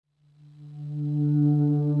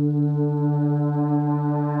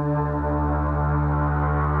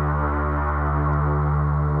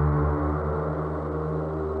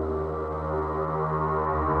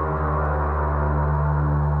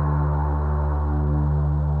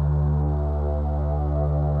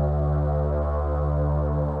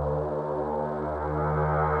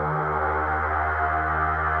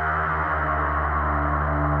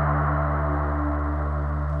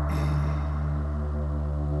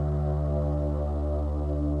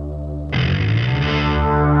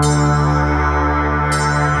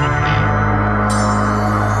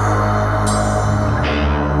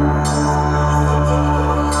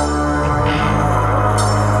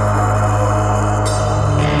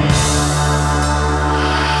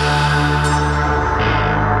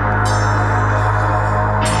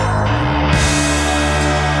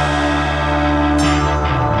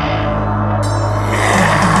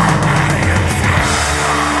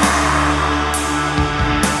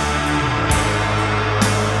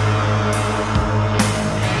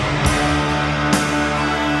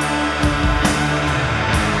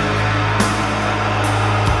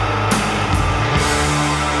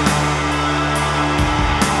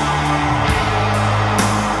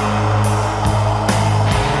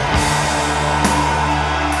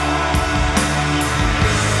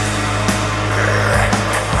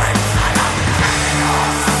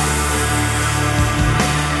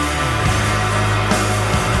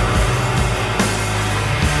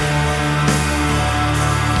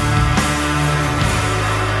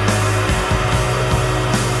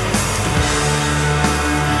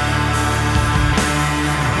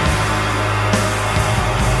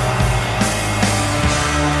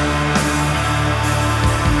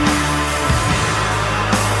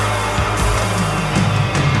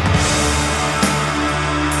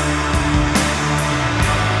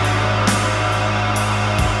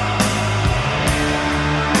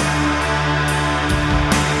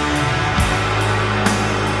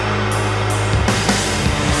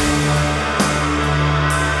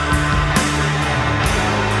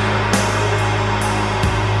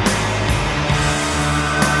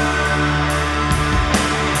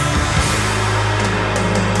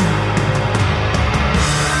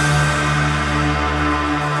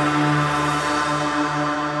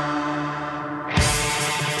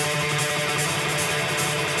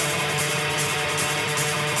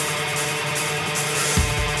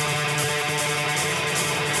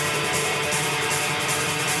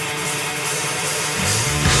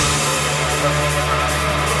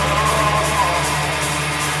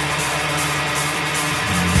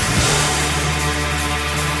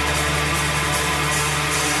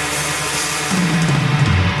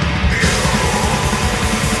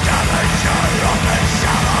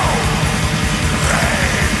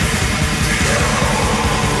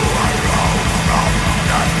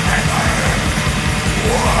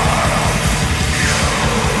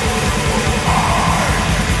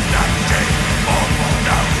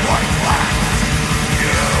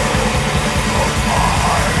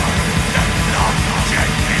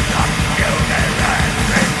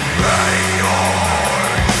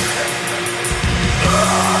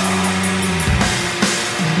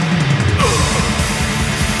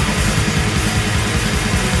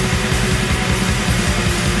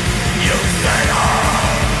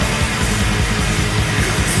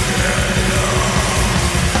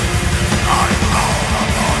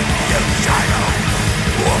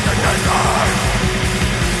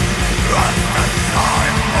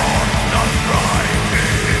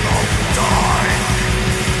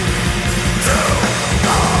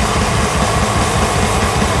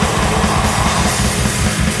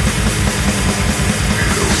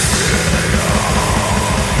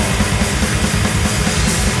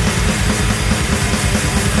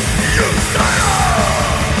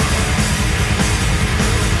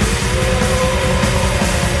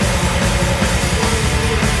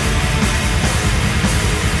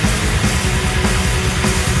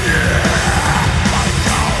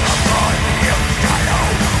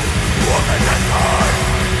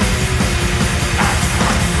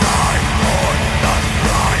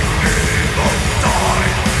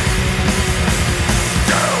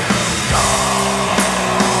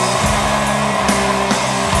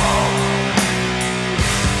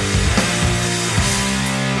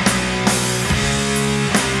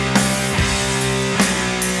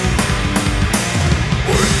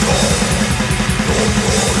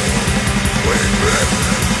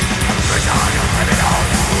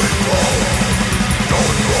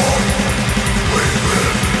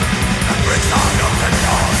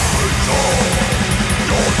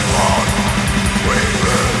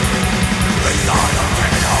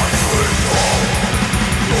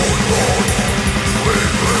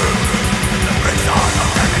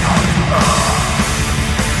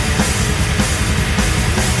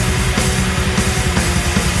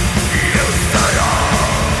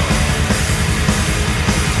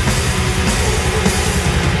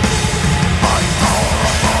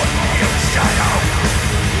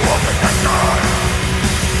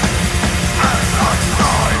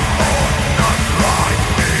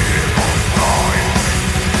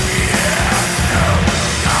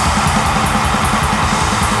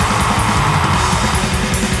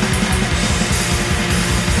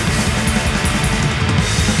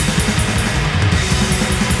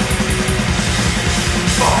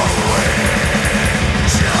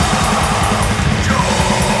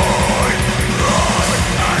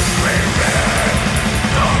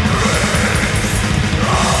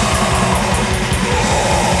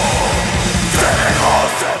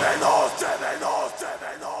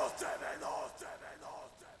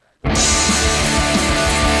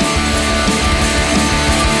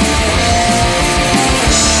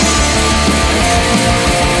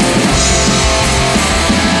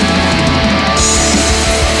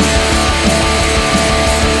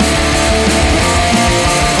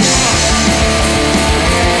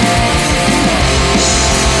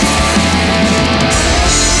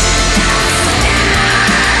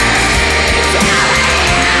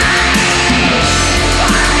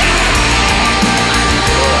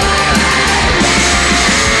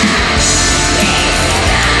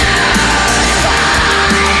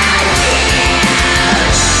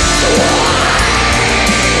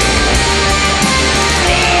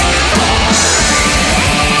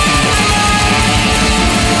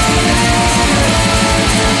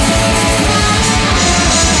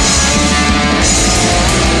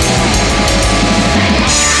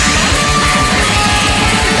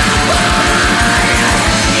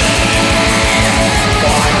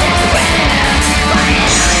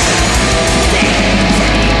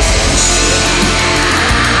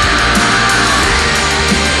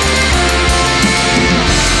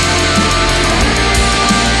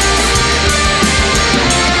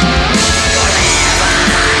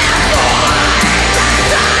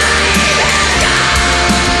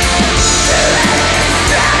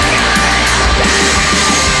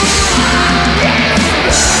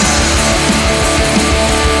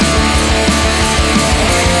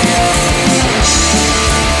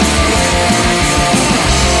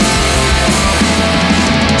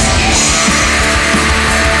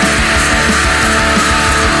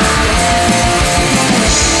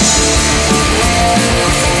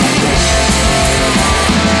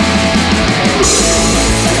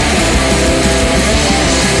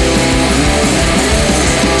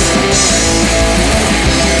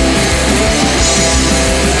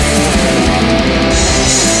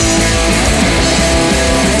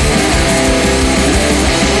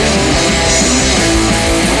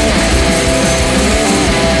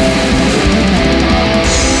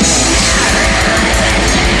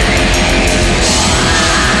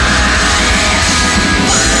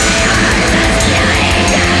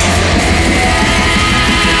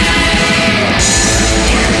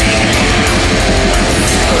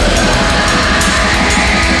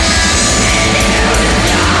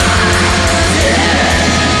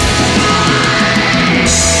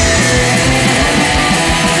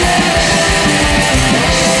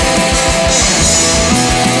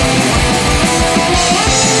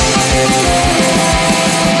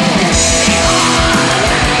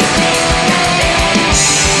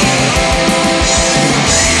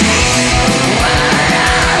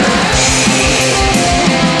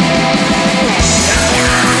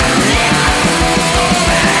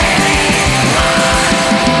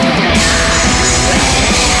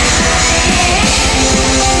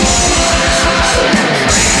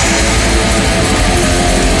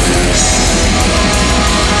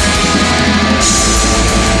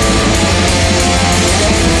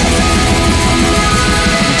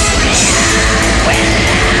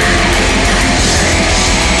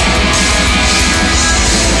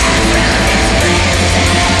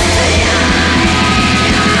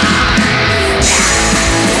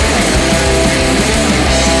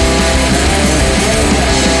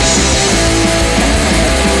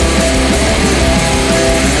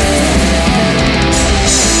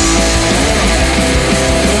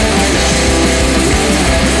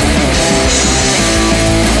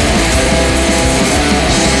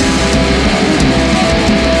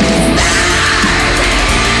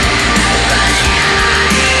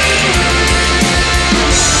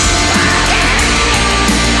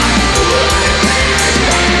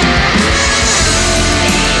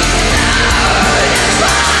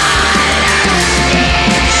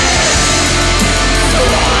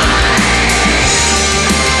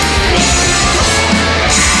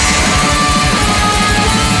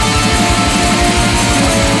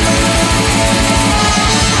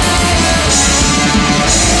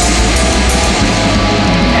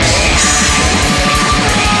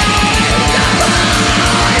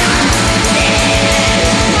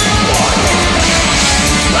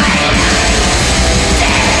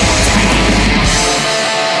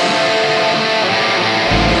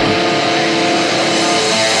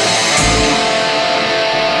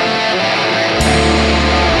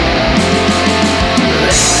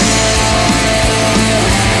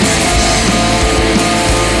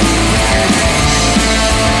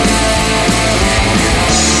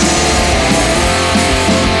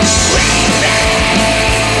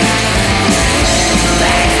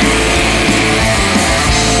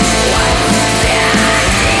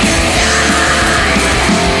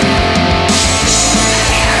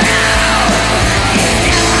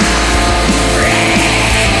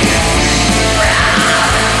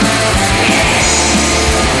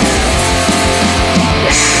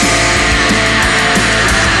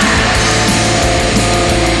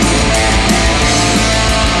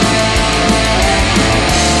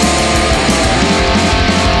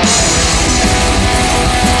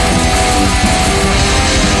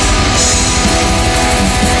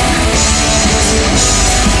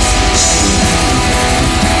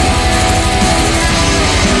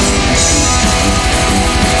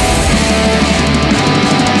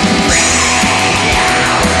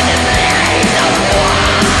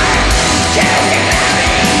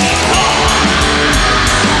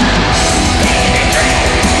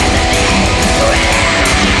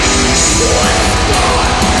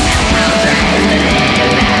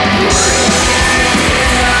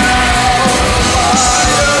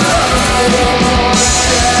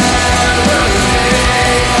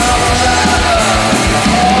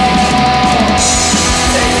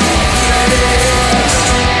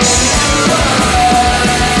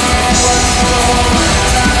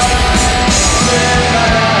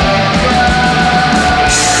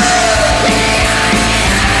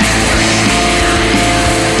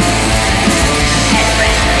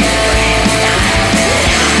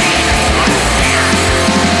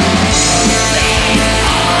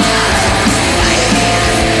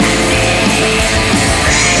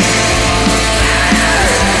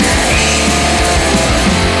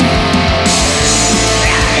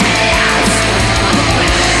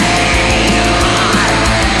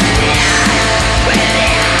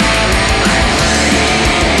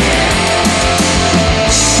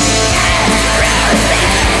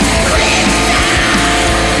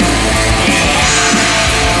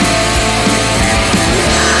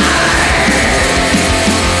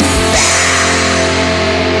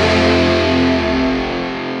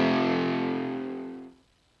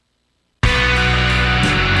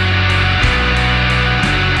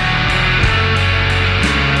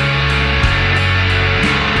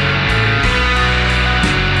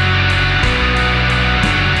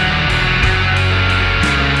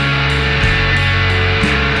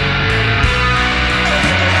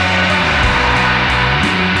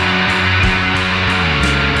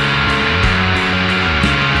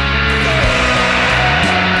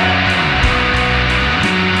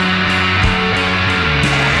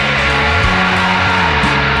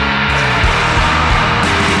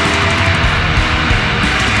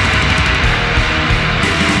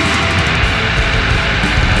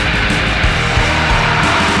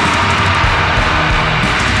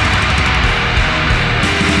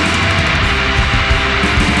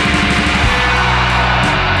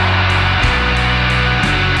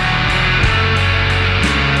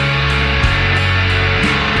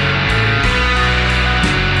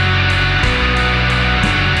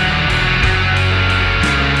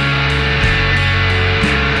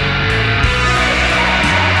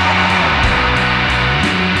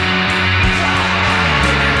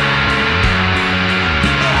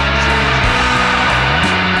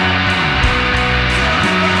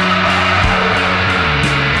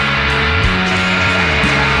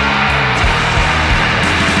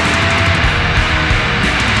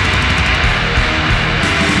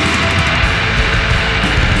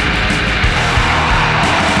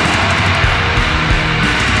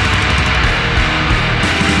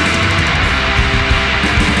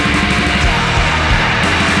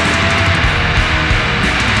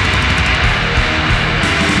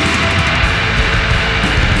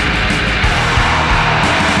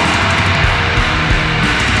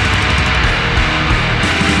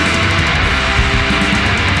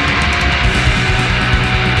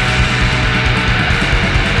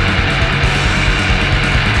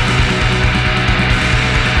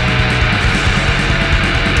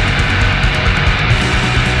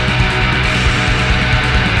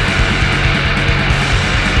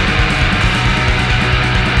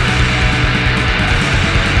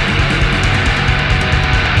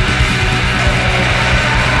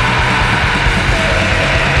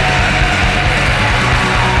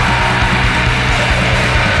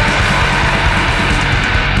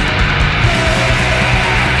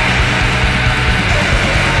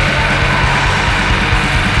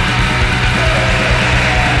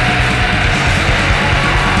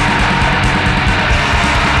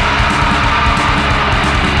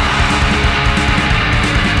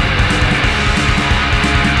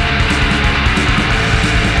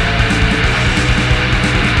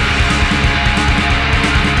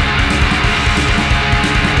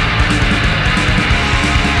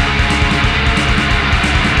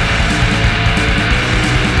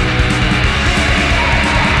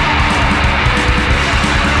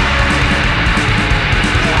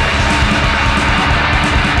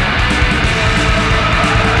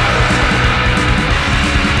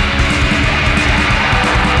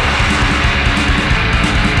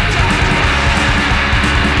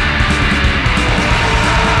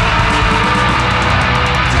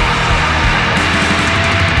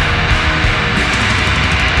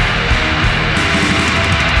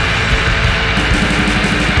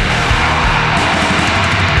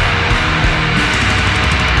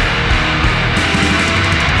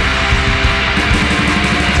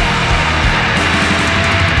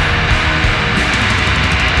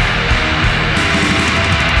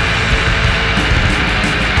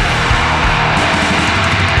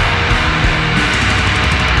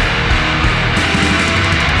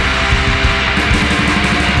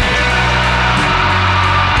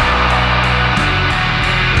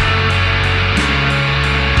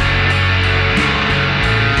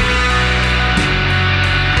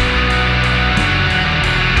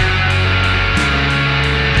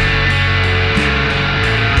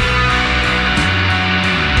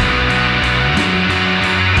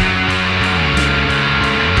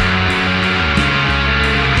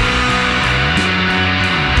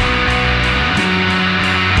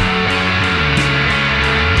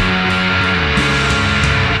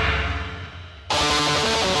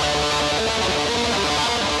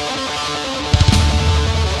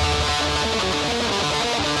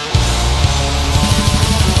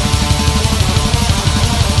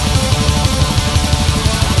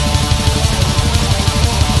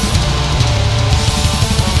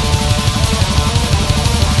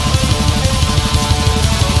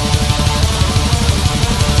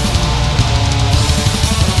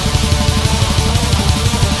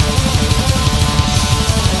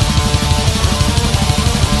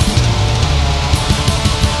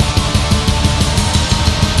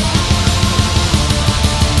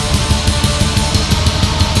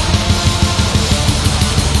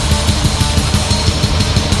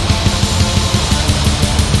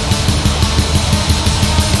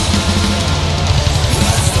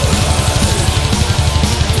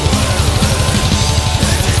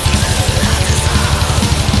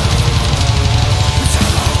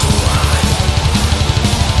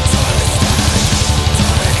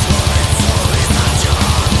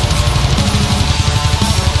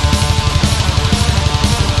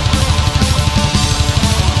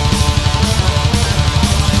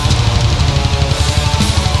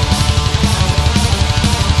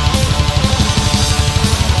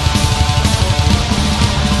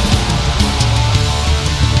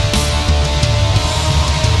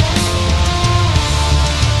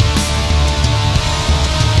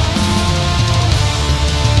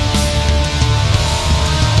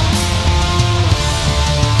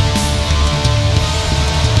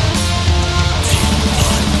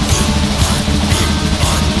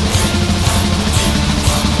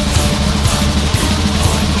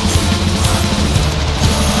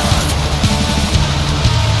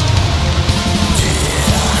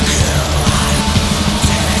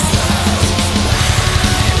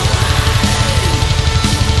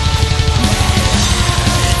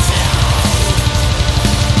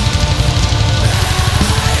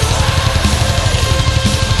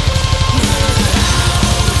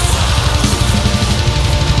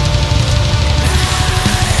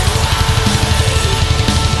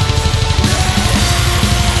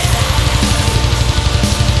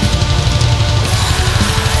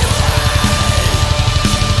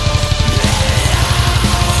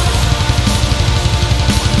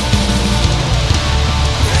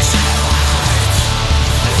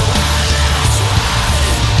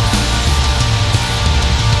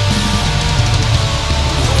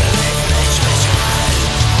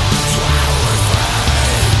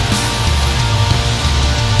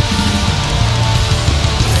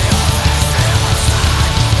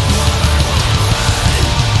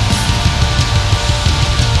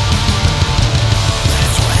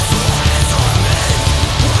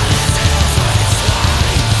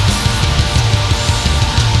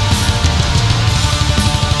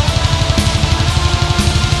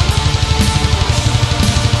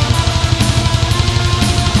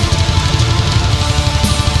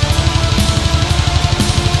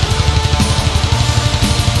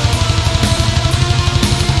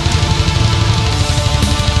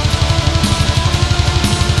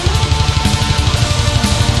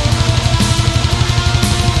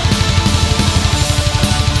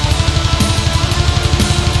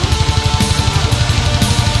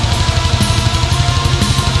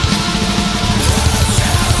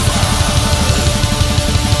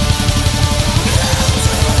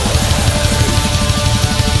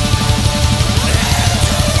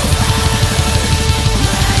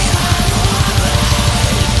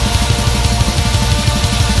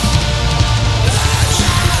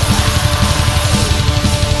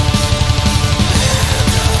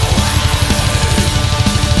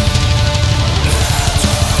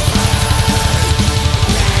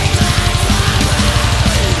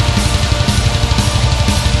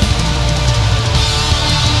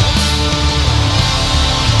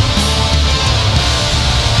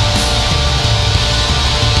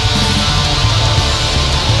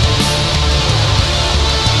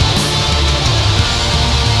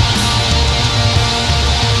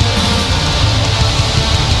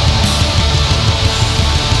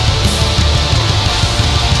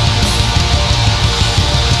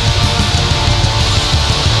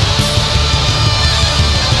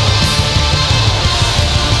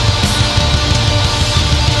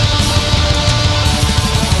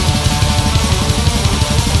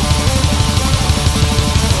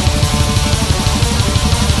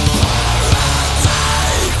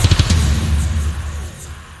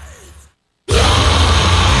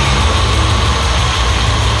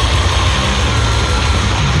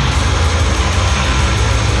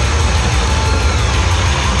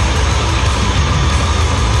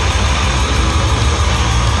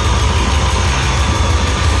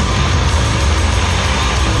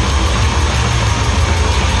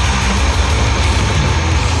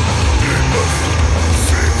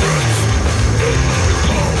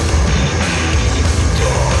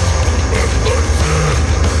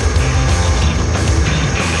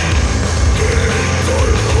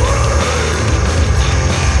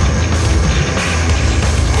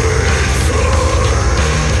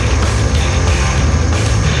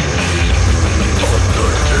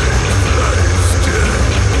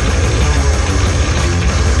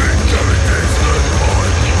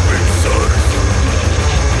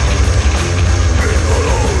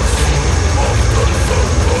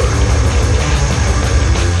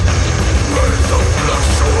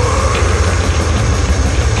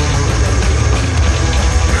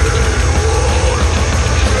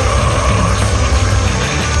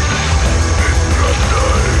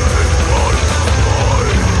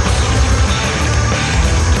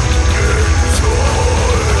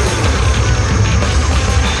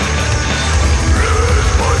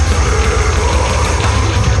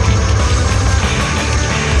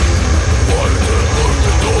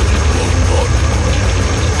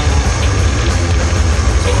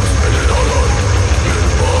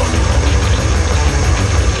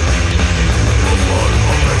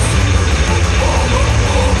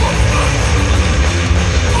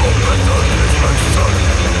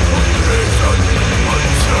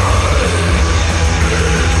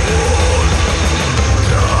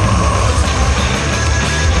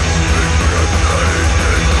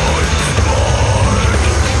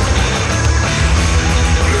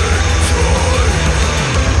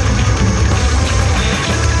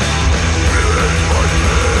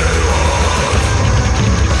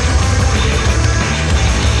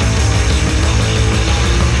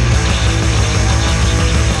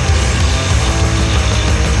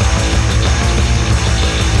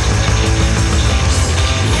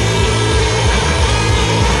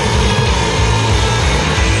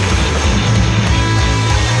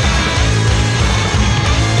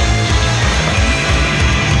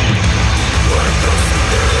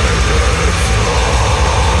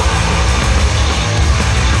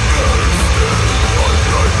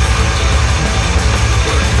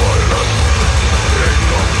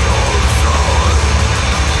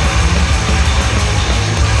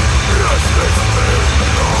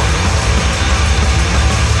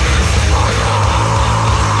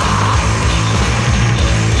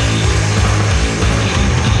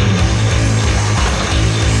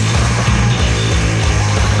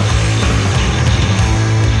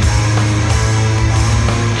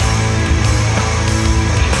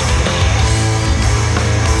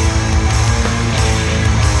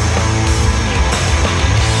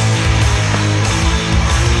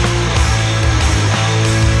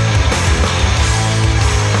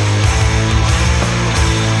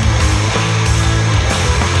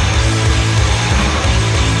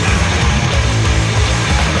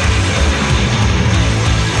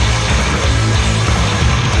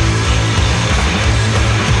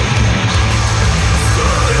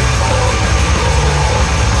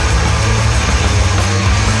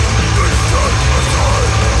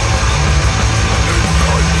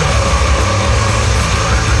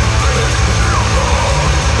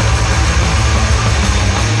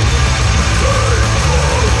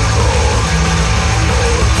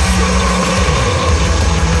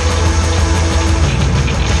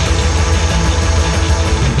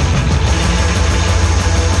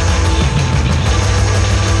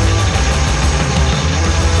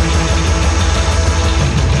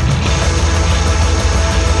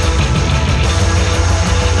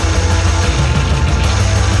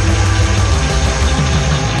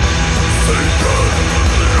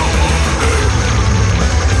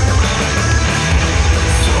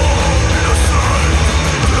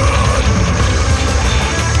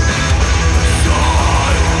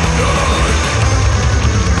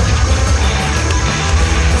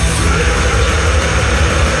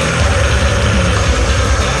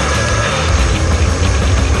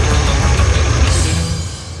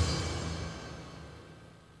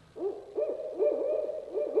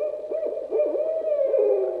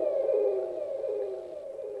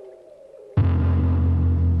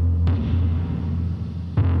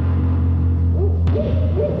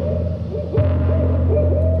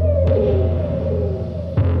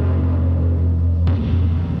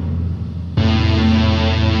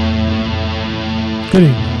Good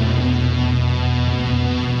evening.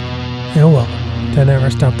 And welcome to Never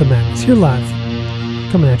Stop the Madness. Here live,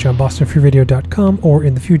 coming at you on BostonFreeRadio.com or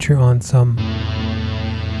in the future on some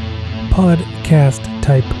podcast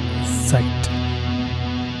type site.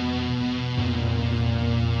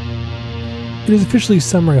 It is officially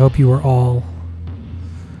summer. I hope you are all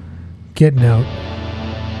getting out,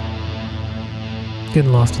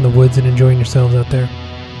 getting lost in the woods and enjoying yourselves out there.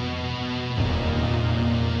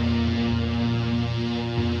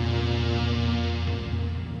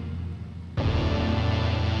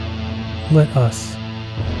 Let us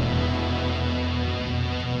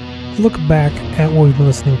look back at what we've been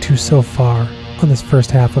listening to so far on this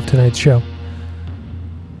first half of tonight's show.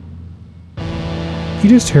 You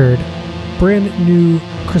just heard brand new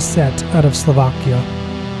Krset out of Slovakia.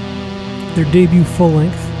 Their debut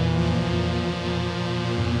full-length,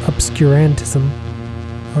 Obscurantism,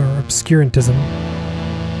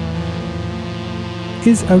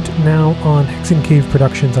 is out now on Hexen Cave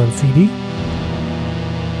Productions on CD.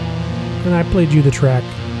 And I played you the track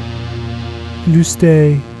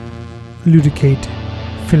Luste, Ludicate,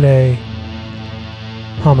 Filet,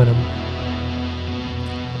 Hominum.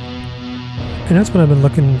 And that's what I've been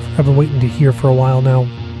waiting to hear for a while now.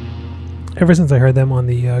 Ever since I heard them on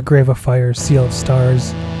the Grave of Fire, Seal of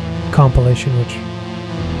Stars compilation, which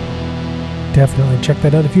definitely check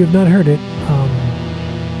that out if you have not heard it.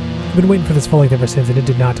 I've been waiting for this full length ever since, and it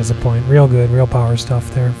did not disappoint. Real good, real power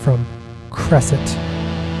stuff there from Krset.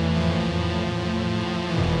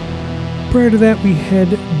 Prior to that, we head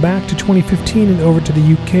back to 2015 and over to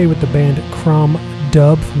the UK with the band Crom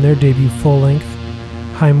Dub from their debut full-length,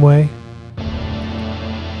 Heimweh.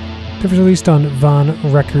 It was released on Van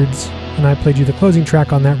Records, and I played you the closing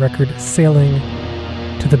track on that record, Sailing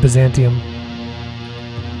to the Byzantium.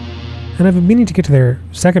 And I've been meaning to get to their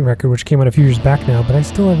second record, which came out a few years back now, but I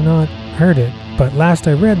still have not heard it. But last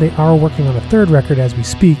I read, they are working on a third record as we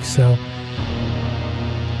speak, so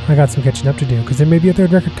I got some catching up to do, because there may be a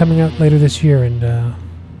third record coming out later this year, and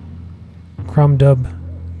Crom Dub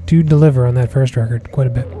do deliver on that first record quite a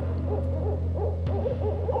bit.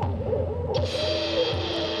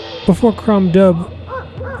 Before Crom Dub,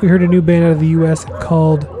 we heard a new band out of the US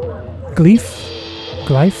called Glyph,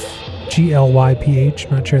 Glyph,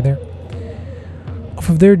 not sure there. Off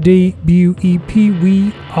of their debut EP,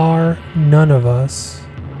 We Are None of Us,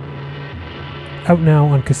 out now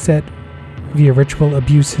on cassette via Ritual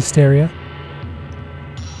Abuse Hysteria.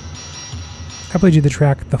 I played you the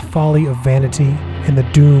track The Folly of Vanity and The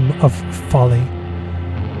Doom of Folly.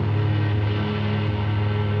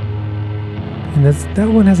 And that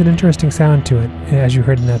one has an interesting sound to it, as you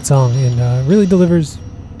heard in that song, and really delivers.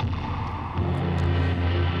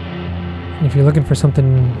 And if you're looking for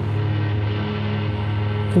something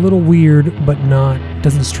a little weird but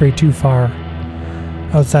doesn't stray too far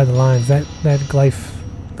outside the lines, that Glyph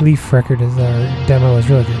record demo is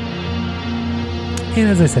really good. And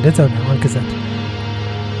as I said, it's out now on cassette.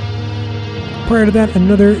 Prior to that,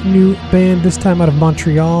 another new band, this time out of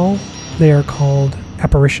Montreal. They are called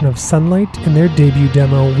Apparition of Sunlight, and their debut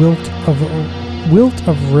demo, Wilt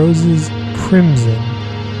of Roses Crimson,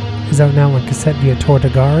 is out now on cassette via Tour de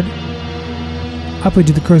Garde. I played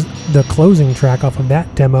you the closing track off of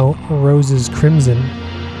that demo, Roses Crimson.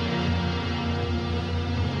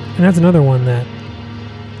 And that's another one that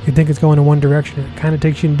you think it's going in one direction, it kind of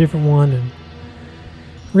takes you in a different one, and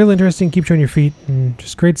really interesting, keeps you on your feet, and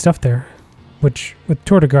just great stuff there, which with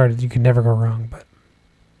Tour de Garde you can never go wrong, but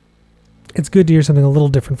it's good to hear something a little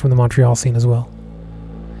different from the Montreal scene as well.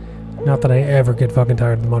 Not that I ever get fucking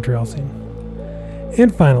tired of the Montreal scene.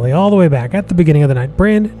 And finally, all the way back at the beginning of the night,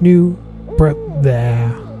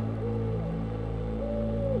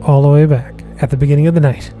 all the way back at the beginning of the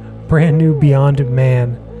night, brand new Beyond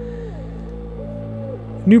Man.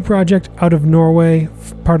 New project out of Norway,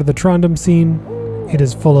 part of the Trondheim scene. It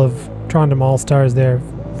is full of Trondheim All-Stars there,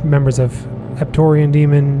 members of Heptorian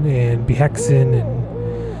Demon and Behexen and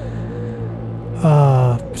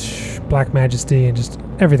Black Majesty and just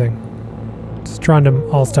everything. It's Trondheim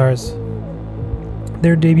All-Stars.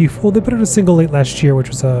 Their debut they put out a single late last year, which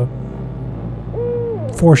was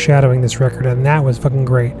foreshadowing this record, and that was fucking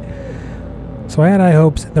great. So I had high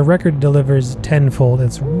hopes. The record delivers tenfold.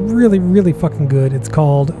 It's really, really fucking good. It's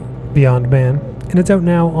called Beyond Man, and it's out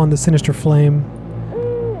now on the Sinister Flame.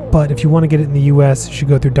 But if you want to get it in the US, you should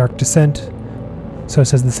go through Dark Descent. So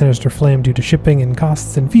says the Sinister Flame, due to shipping and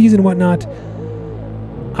costs and fees and whatnot.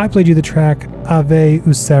 I played you the track Ave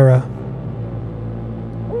Usera,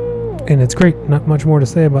 and it's great. Not much more to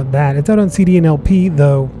say about that. It's out on CD and LP,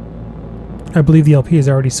 though I believe the LP is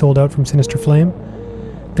already sold out from Sinister Flame.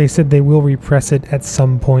 They said they will repress it at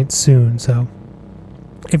some point soon, so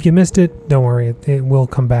If you missed it, don't worry, it will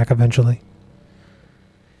come back eventually.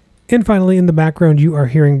 And finally, in the background, you are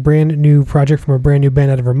hearing brand new project from a brand new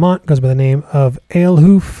band out of Vermont, goes by the name of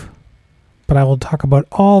Alehoof. But I will talk about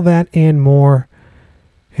all that and more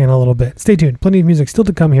in a little bit. Stay tuned. Plenty of music still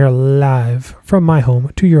to come here live from my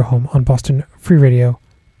home to your home on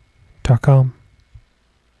BostonFreeRadio.com.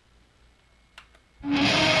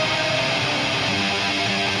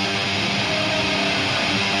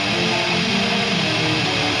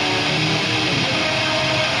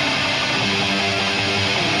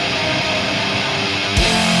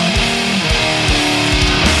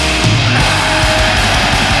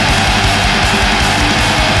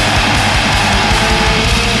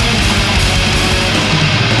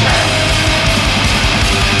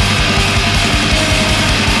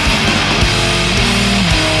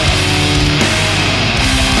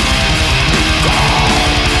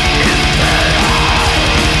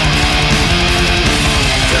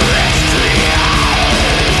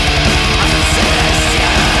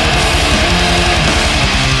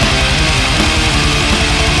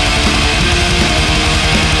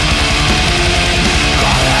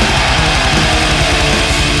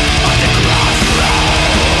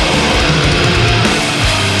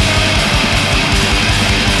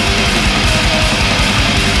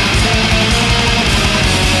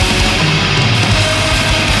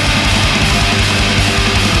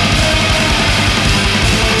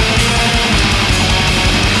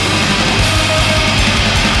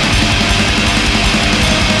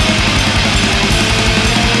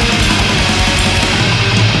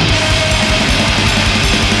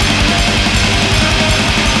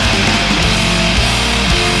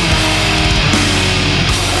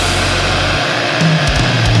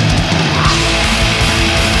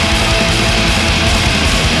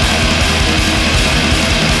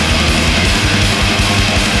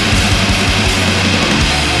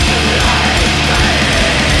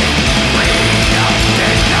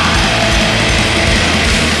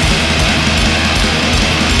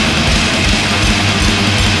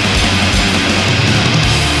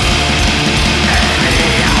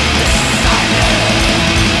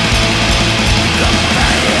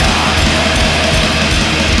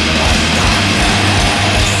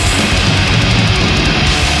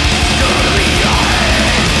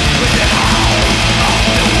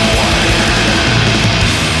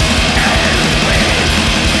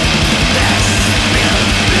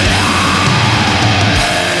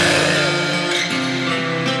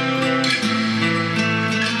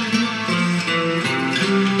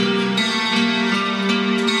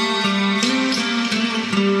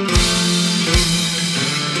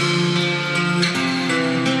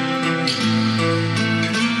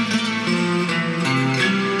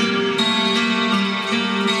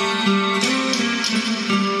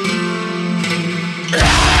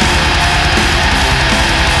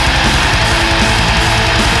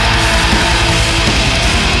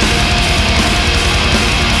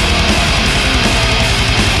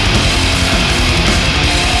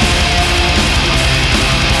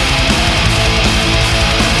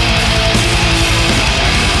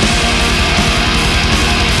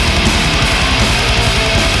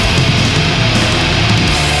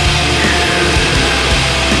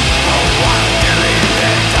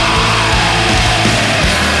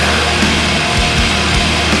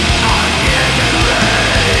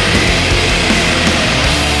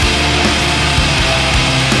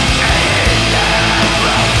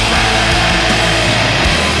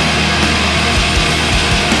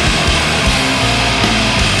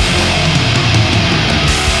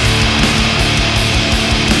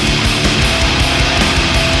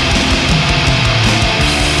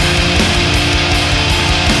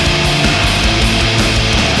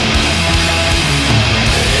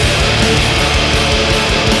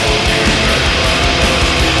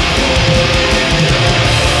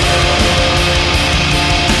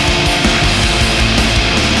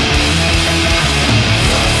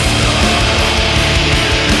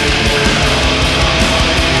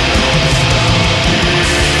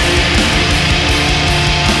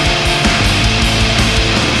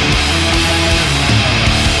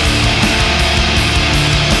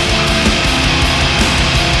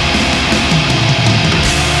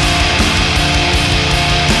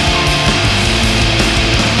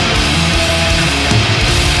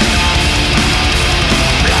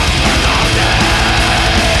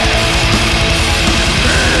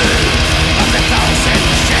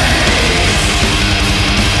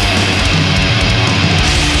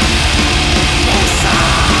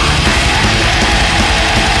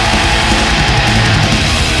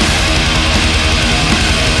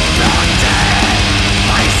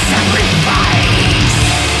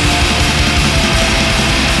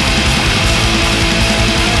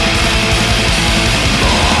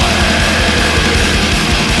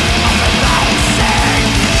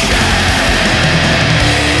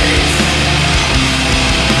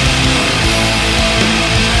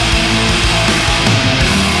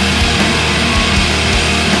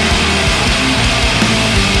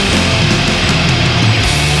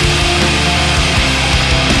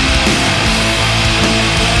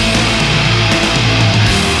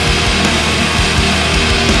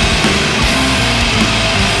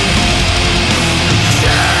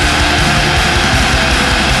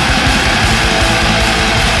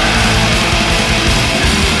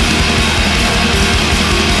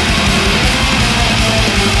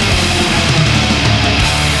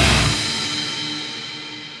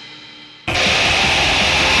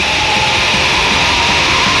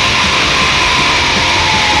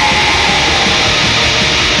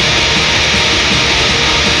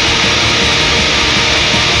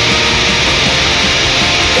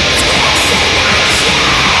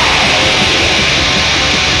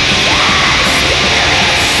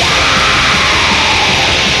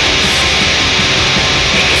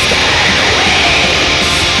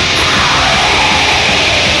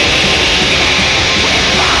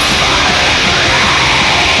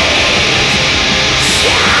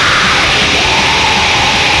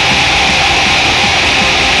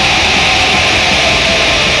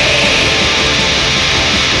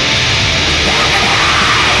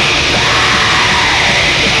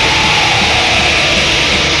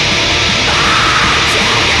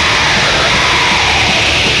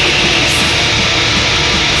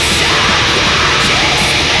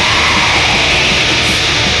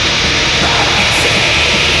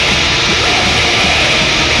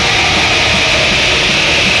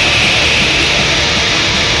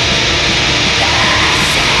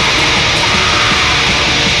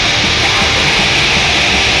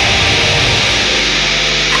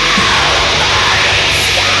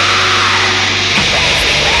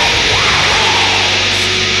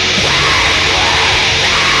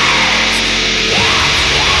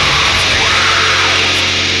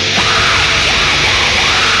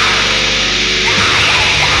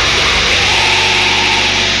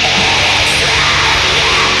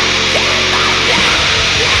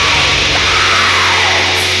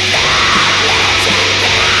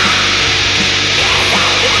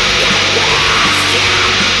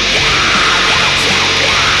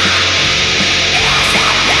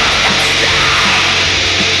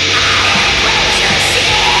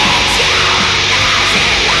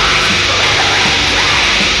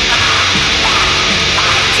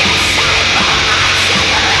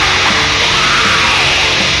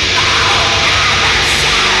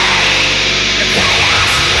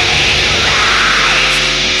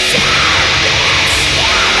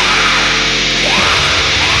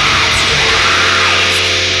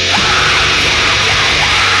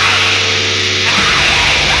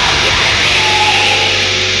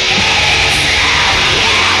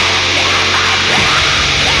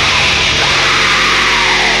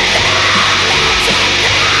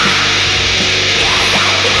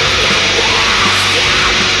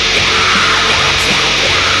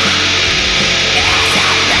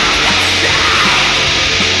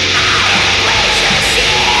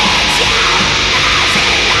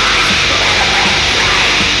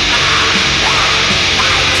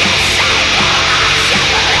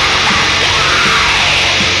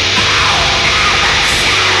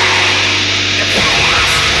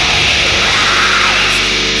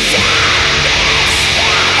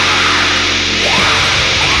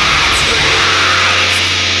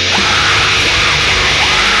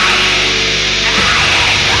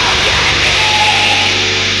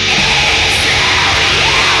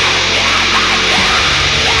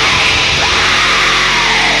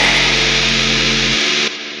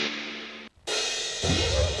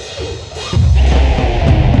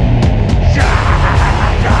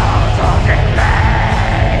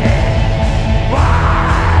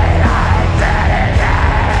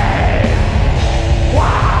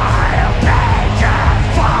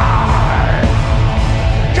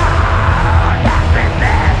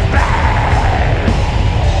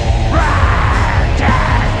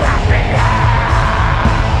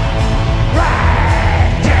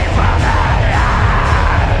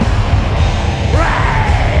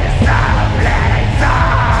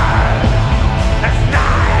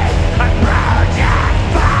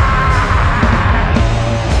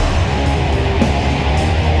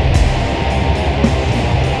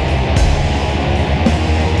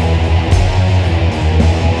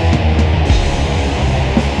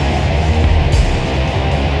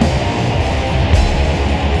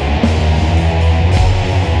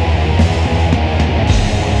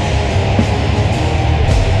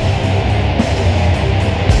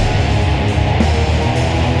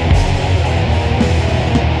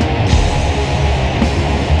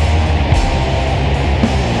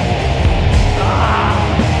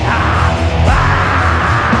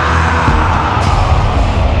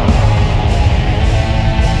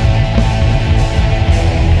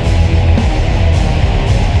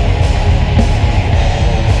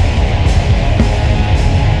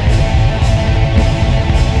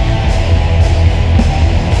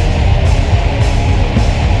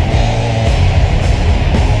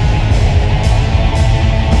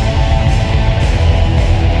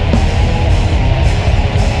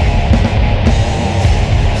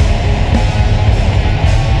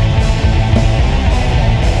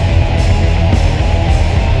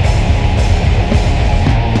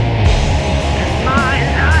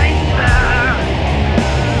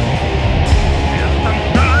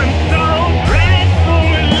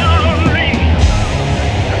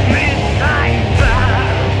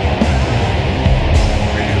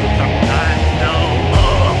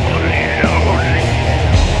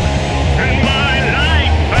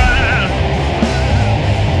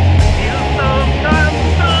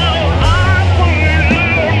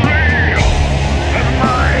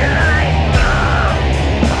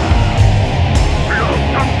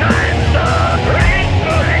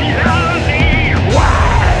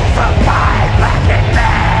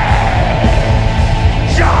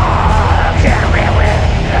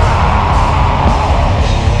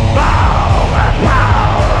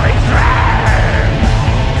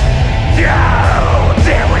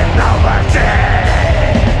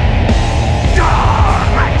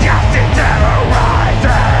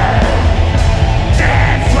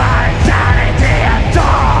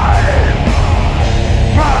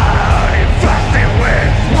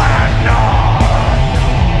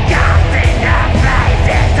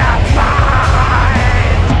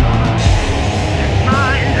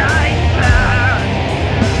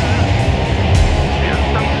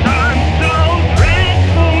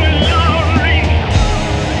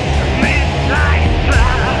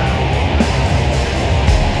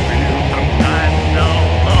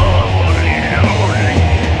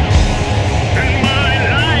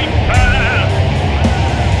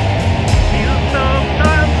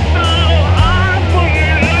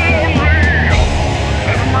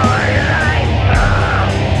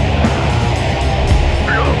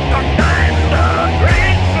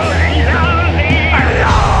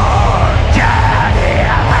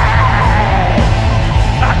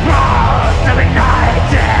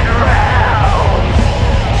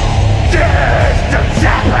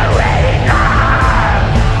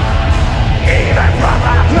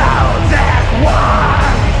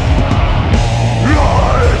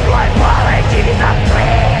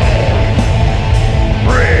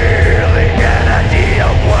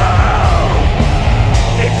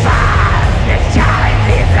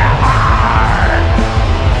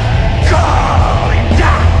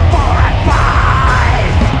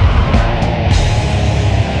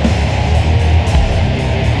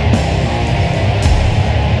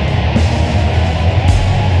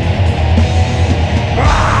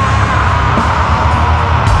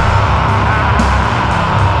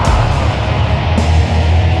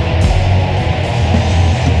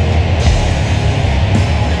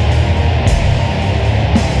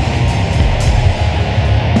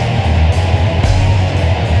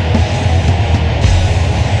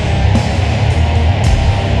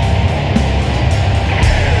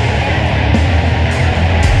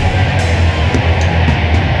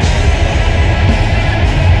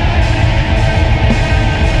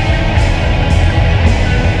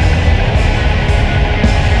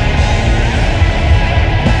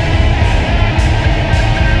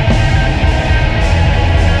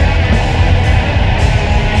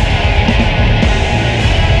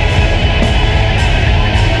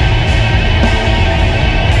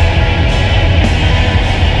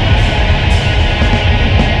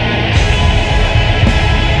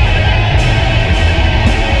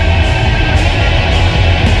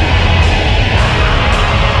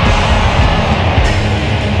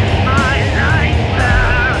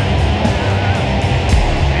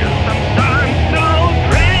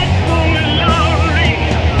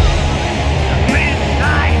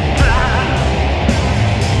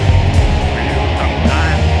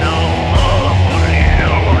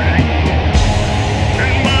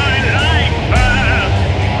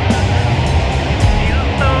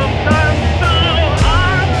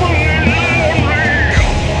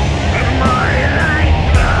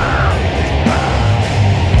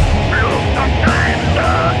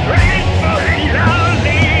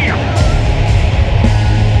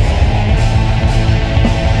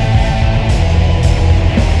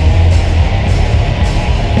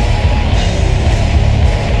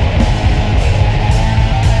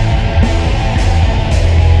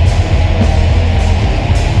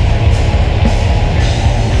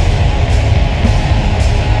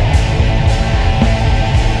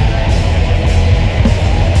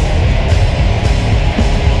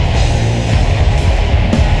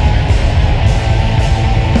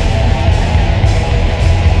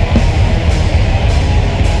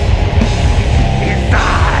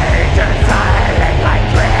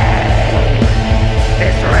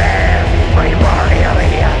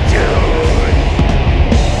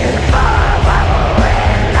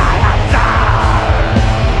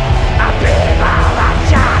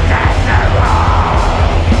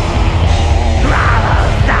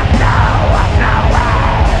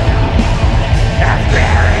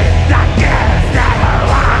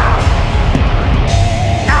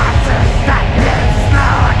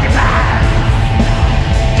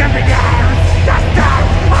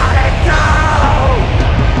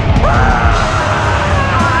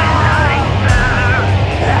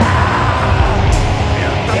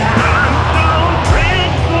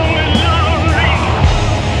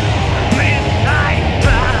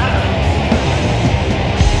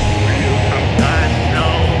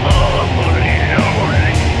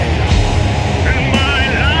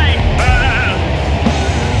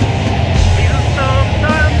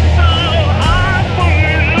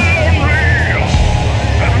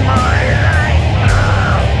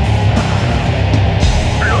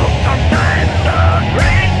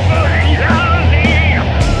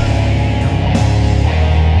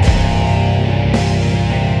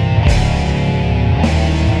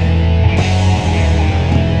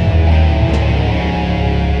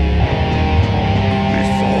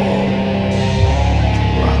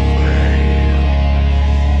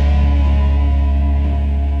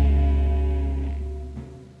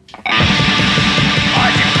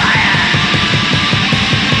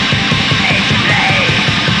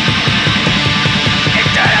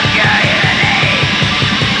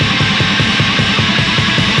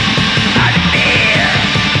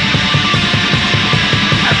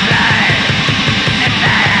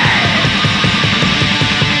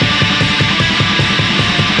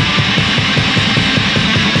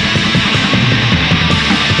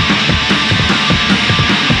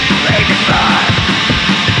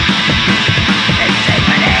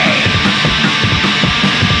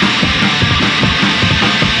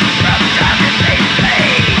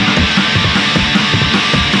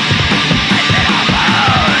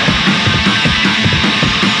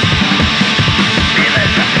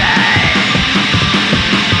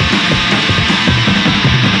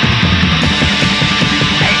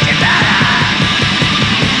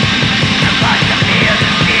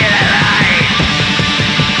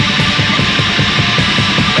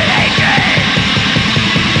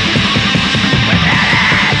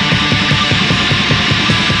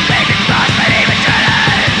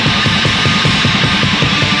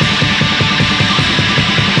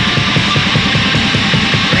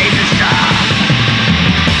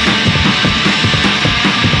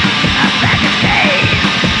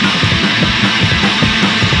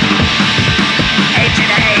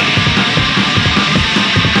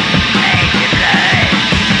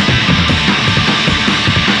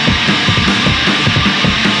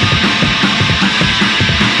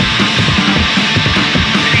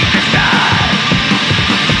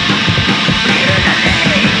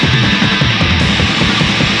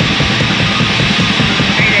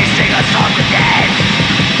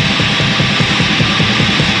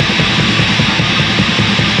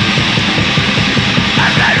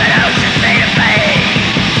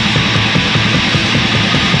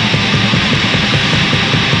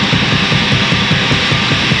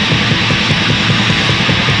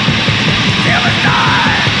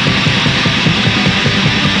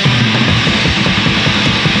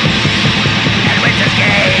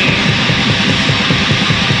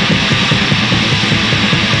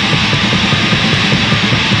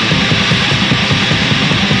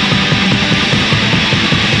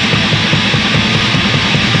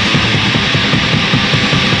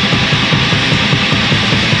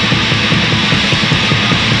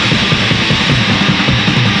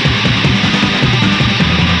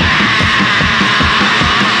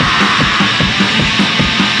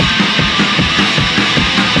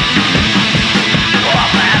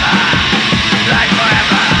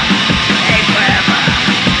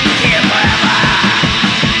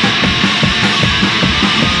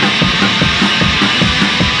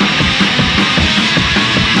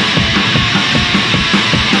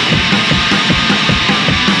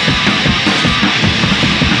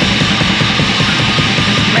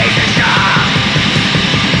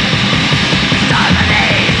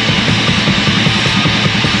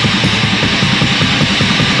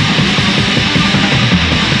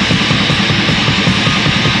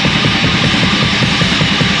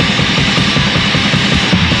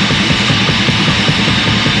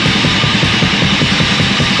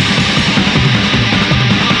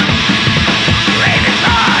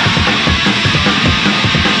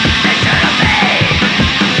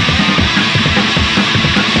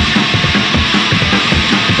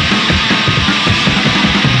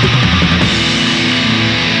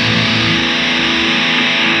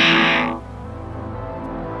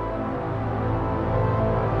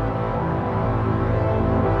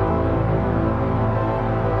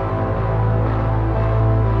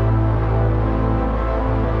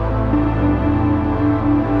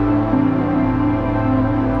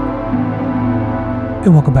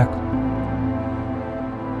 And welcome back.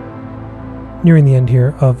 Nearing the end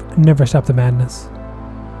here of Never Stop the Madness.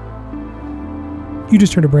 You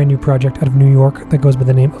just heard a brand new project out of New York that goes by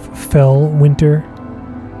the name of Fell Winter.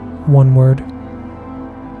 One word.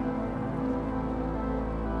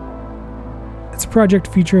 It's a project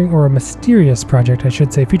featuring, or a mysterious project, I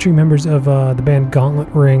should say, featuring members of the band Gauntlet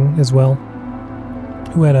Ring as well,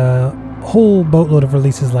 who had a whole boatload of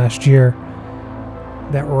releases last year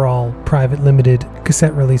that were all private, limited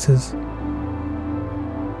cassette releases.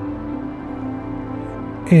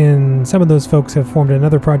 And some of those folks have formed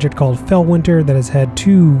another project called Fell Winter that has had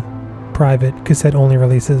 2 private cassette-only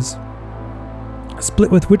releases.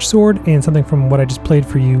 Split with Witch Sword and something from what I just played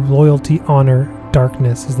for you, Loyalty, Honor,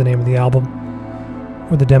 Darkness is the name of the album.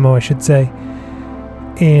 Or the demo, I should say.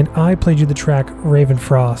 And I played you the track Raven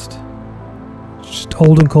Frost. Just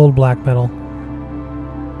old and cold black metal.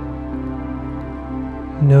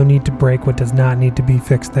 No need to break what does not need to be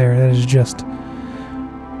fixed there. That is just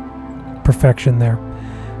perfection there.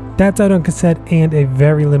 That's out on cassette and a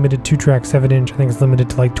very limited 2-track 7-inch. I think it's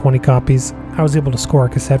limited to like 20 copies. I was able to score a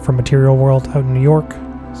cassette from Material World out in New York.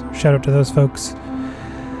 So shout out to those folks.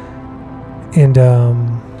 And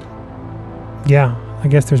yeah, I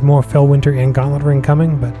guess there's more Fell Winter and Gauntlet Ring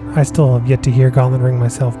coming, but I still have yet to hear Gauntlet Ring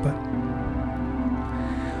myself, but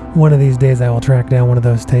one of these days I will track down one of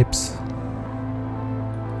those tapes.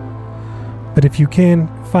 But if you can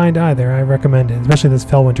find either, I recommend it. Especially this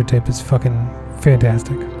Fell Winter tape is fucking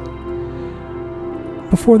fantastic.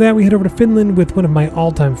 Before that, we head over to Finland with one of my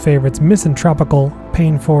all-time favorites, Misanthropical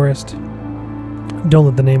Pain Forest. Don't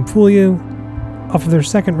Let the Name Fool You. Off of their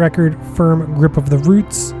second record, Firm Grip of the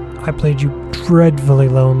Roots, I played you Dreadfully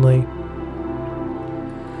Lonely.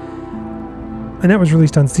 And that was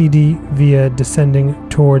released on CD via Descending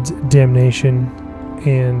Towards Damnation.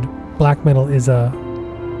 And black metal is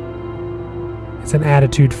it's an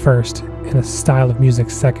attitude first and a style of music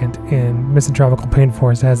second, and Misanthropical Pain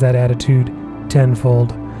Forest has that attitude tenfold.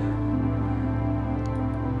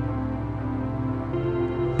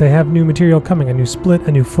 They have new material coming, a new split,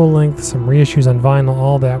 a new full length, some reissues on vinyl,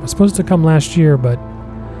 all that was supposed to come last year, but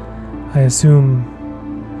I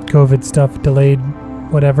assume COVID stuff delayed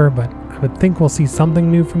whatever, but I would think we'll see something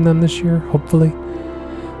new from them this year, hopefully.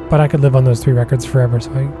 But I could live on those 3 records forever,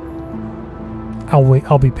 so I'll wait,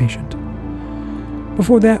 I'll be patient.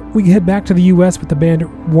 Before that, we head back to the US with the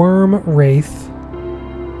band Worm Wraith.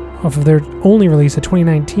 Off of their only release, a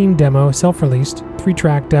 2019 demo, self-released,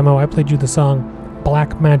 3-track demo. I played you the song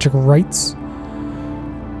Black Magic Rites.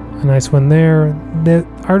 A nice one there. The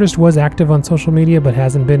artist was active on social media, but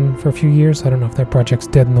hasn't been for a few years. So I don't know if their project's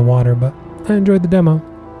dead in the water, but I enjoyed the demo.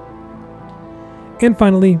 And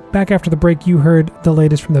finally, back after the break, you heard the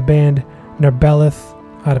latest from the band Narbelith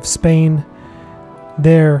out of Spain.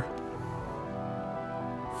 Their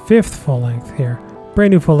 5th full-length here.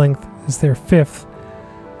 Brand new full-length is their 5th.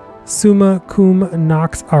 Summa Cum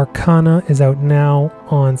Nox Arcana is out now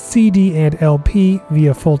on CD and LP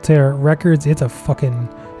via Voltaire Records. It's a fucking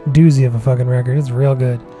doozy of a fucking record. It's real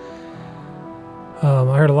good.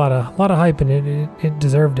 I heard a lot of hype, and it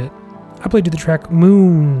deserved it. I played you the track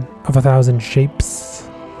Moon of 1,000 Shapes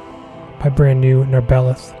by brand new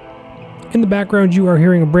Narbelith. In the background, you are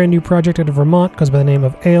hearing a brand new project out of Vermont, goes by the name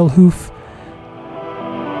of Alehoof.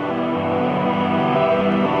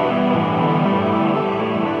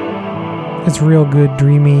 It's real good,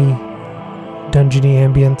 dreamy, dungeony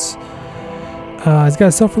ambience. It's got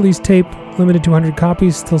a self-release tape, limited to 100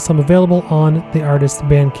 copies, still some available on the artist's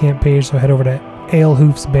Bandcamp page, so head over to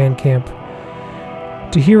Alehoof's Bandcamp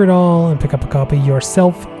to hear it all and pick up a copy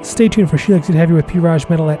yourself. Stay tuned for She Likes It Heavy with P-Raj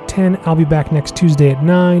Metal at 10. I'll be back next Tuesday at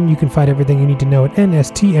 9. You can find everything you need to know at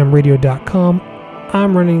nstmradio.com.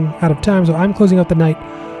 I'm running out of time, so I'm closing out the night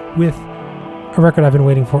with a record I've been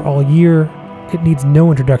waiting for all year. It needs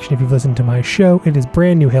no introduction if you've listened to my show. It is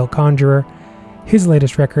brand new Hail Conjurer. His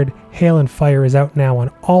latest record, Hail and Fire, is out now on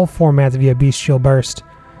all formats via Bestial Burst.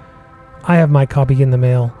 I have my copy in the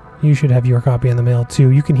mail. You should have your copy in the mail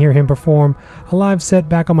too. You can hear him perform a live set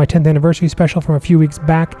back on my 10th anniversary special from a few weeks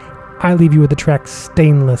back. I leave you with the track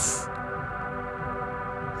Stainless.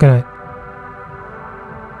 Good night.